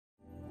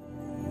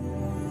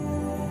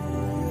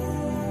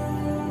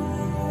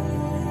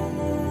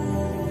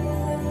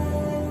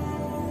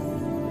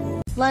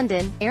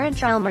London,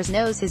 Chalmers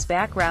knows his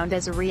background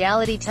as a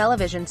reality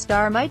television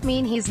star might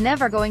mean he's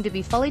never going to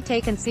be fully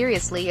taken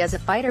seriously as a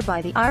fighter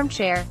by the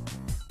armchair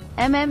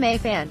MMA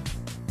fan.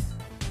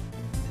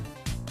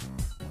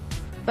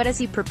 But as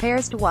he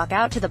prepares to walk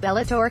out to the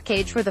Bellator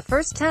cage for the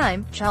first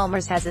time,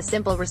 Chalmers has a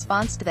simple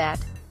response to that.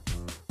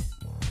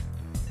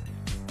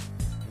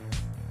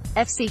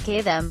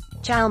 F-cking them,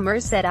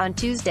 Chalmers said on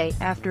Tuesday,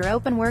 after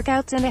open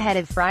workouts and ahead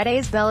of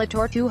Friday's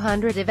Bellator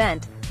 200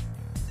 event.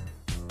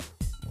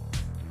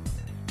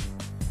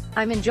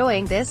 "I'm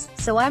enjoying this,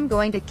 so I'm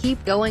going to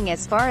keep going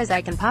as far as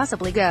I can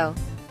possibly go."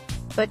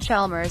 But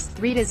Chalmers,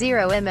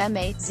 3-0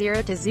 MMA,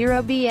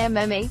 0-0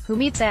 BMMA, who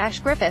meets Ash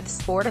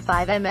Griffiths,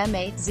 4-5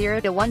 MMA,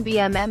 0-1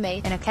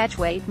 BMMA, in a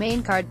catchweight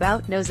main card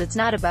bout, knows it's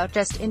not about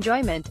just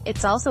enjoyment,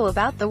 it's also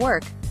about the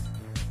work.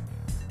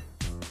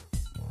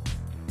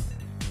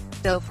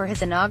 So for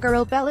his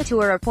inaugural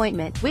Bellator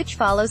appointment, which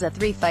follows a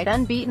 3-fight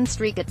unbeaten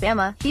streak at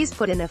BMMA, he's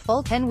put in a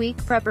full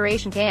 10-week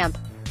preparation camp.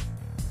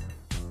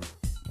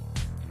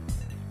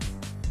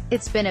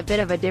 It's been a bit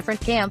of a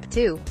different camp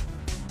too.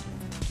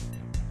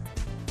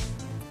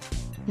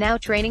 Now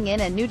training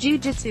in a new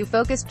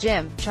jiu-jitsu-focused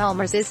gym,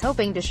 Chalmers is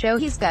hoping to show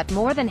he's got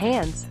more than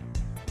hands.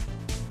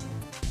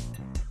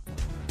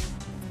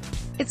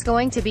 "It's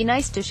going to be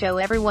nice to show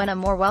everyone a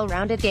more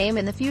well-rounded game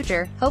in the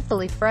future,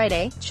 hopefully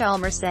Friday,"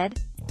 Chalmers said.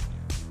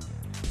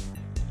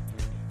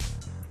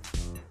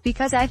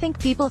 "Because I think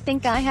people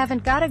think I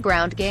haven't got a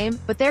ground game,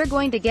 but they're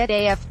going to get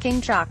a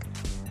f-king shock."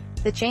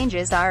 The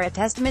changes are a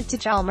testament to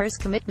Chalmers'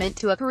 commitment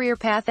to a career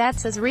path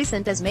that's as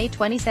recent as May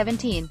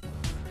 2017.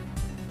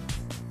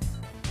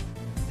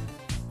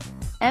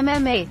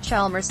 MMA,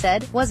 Chalmers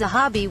said, was a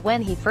hobby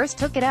when he first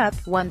took it up,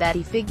 one that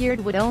he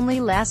figured would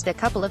only last a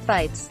couple of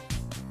fights.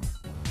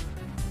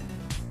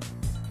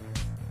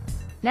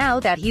 Now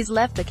that he's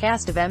left the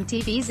cast of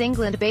MTV's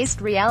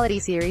England-based reality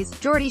series,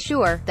 Geordie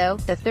Shore, though,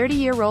 the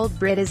 30-year-old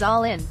Brit is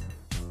all in.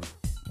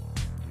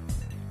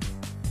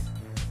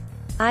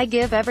 "I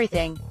give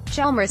everything,"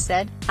 Chalmers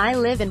said. "I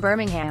live in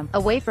Birmingham,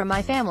 away from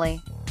my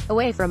family,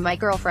 away from my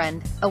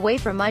girlfriend, away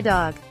from my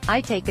dog.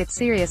 I take it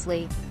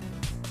seriously.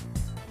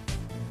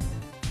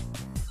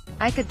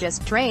 I could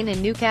just train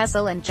in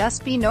Newcastle and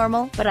just be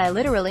normal, but I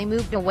literally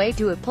moved away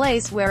to a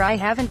place where I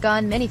haven't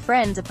got many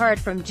friends apart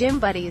from gym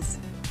buddies.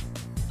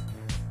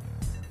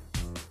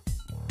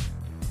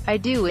 I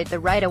do it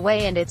the right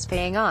way and it's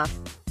paying off."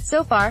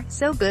 So far,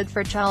 so good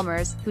for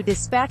Chalmers, who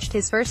dispatched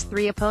his first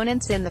 3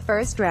 opponents in the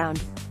first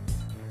round.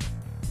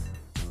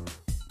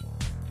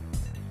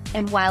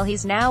 And while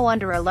he's now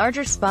under a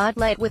larger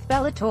spotlight with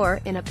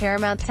Bellator, in a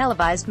Paramount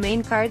televised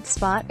main card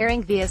spot,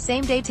 airing via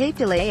same-day tape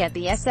delay at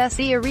the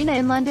SSE Arena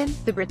in London,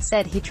 the Brit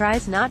said he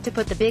tries not to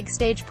put the big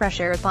stage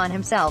pressure upon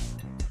himself.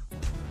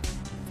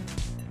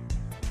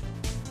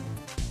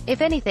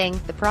 "If anything,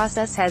 the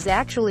process has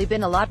actually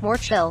been a lot more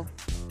chill.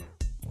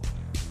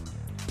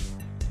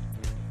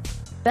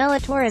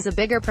 Bellator is a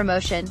bigger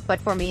promotion,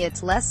 but for me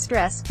it's less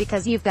stress,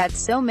 because you've got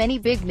so many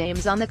big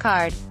names on the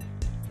card,"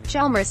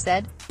 Chalmers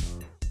said.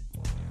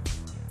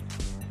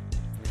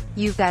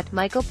 "You've got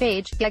Michael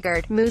Page,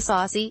 Gegard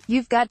Mousasi,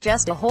 you've got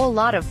just a whole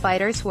lot of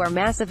fighters who are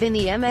massive in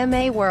the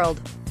MMA world."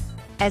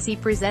 As he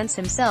presents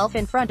himself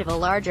in front of a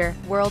larger,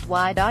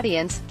 worldwide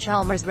audience,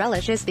 Chalmers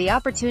relishes the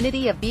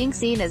opportunity of being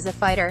seen as a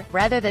fighter,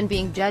 rather than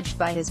being judged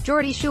by his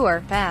Geordie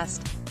Shore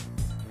past.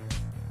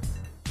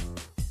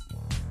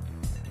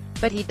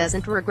 But he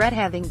doesn't regret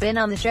having been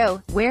on the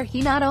show, where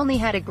he not only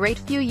had a great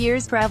few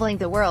years traveling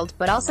the world,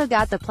 but also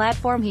got the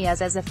platform he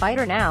has as a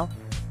fighter now.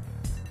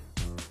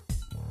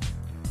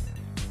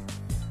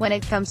 When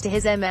it comes to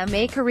his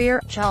MMA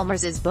career,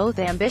 Chalmers is both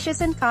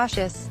ambitious and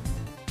cautious.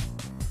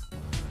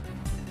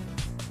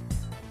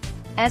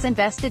 As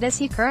invested as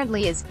he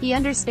currently is, he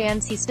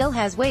understands he still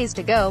has ways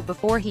to go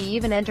before he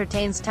even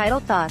entertains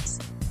title thoughts.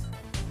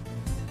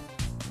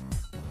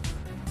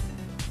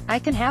 "I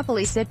can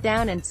happily sit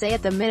down and say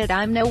at the minute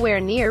I'm nowhere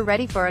near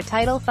ready for a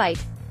title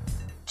fight,"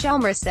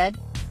 Chalmers said.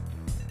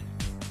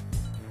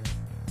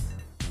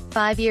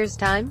 "5 years'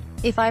 time?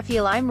 If I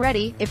feel I'm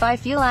ready, if I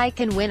feel I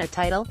can win a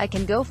title, I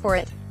can go for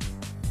it.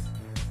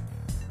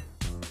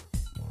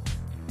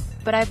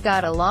 But I've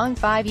got a long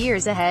 5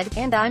 years ahead,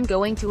 and I'm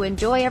going to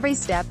enjoy every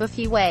step of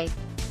the way."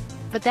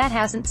 But that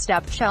hasn't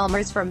stopped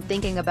Chalmers from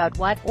thinking about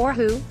what, or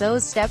who,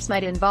 those steps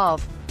might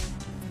involve.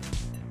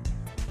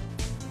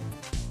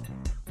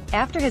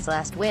 After his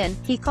last win,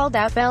 he called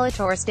out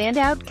Bellator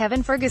standout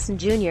Kevin Ferguson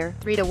Jr.,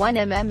 3-1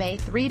 MMA,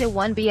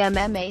 3-1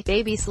 BMMA,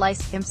 Baby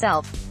Slice,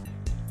 himself.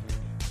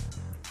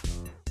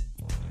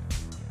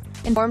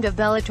 Informed of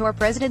Bellator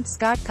President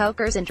Scott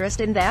Coker's interest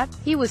in that,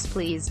 he was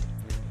pleased.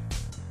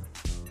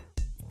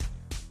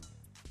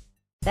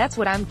 "That's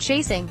what I'm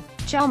chasing,"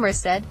 Chalmers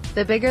said.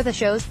 "The bigger the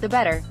shows, the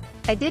better.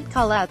 I did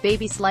call out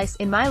Baby Slice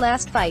in my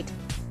last fight.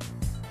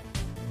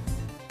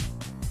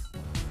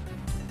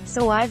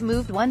 So I've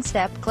moved one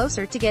step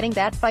closer to getting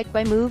that fight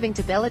by moving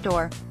to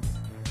Bellator.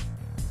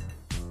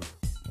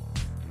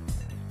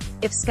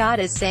 If Scott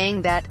is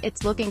saying that,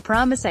 it's looking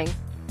promising."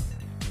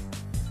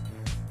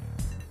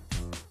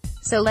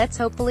 So let's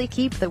hopefully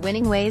keep the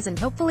winning ways and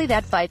hopefully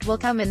that fight will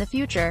come in the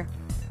future.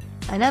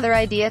 Another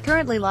idea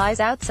currently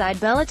lies outside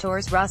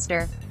Bellator's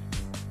roster.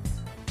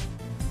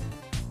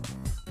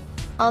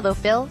 Although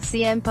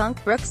CM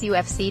Punk Brooks'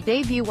 UFC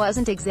debut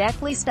wasn't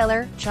exactly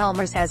stellar,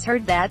 Chalmers has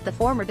heard that the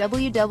former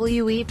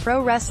WWE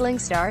Pro Wrestling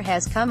star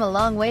has come a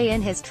long way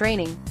in his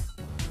training.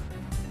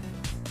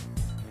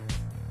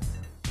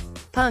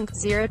 Punk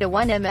 0-1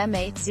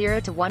 MMA,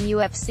 0-1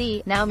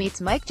 UFC, now meets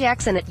Mike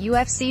Jackson at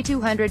UFC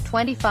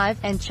 225,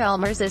 and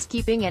Chalmers is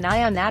keeping an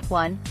eye on that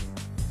one.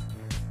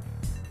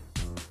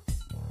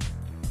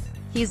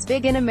 He's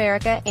big in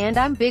America, and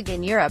I'm big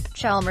in Europe,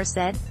 Chalmers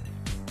said.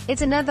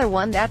 It's another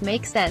one that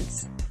makes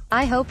sense.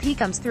 I hope he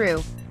comes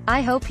through.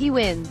 I hope he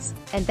wins.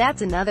 And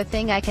that's another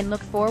thing I can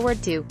look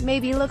forward to,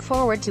 maybe look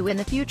forward to in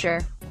the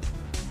future.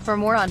 For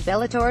more on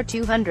Bellator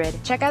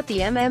 200, check out the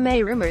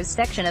MMA Rumors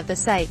section of the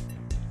site.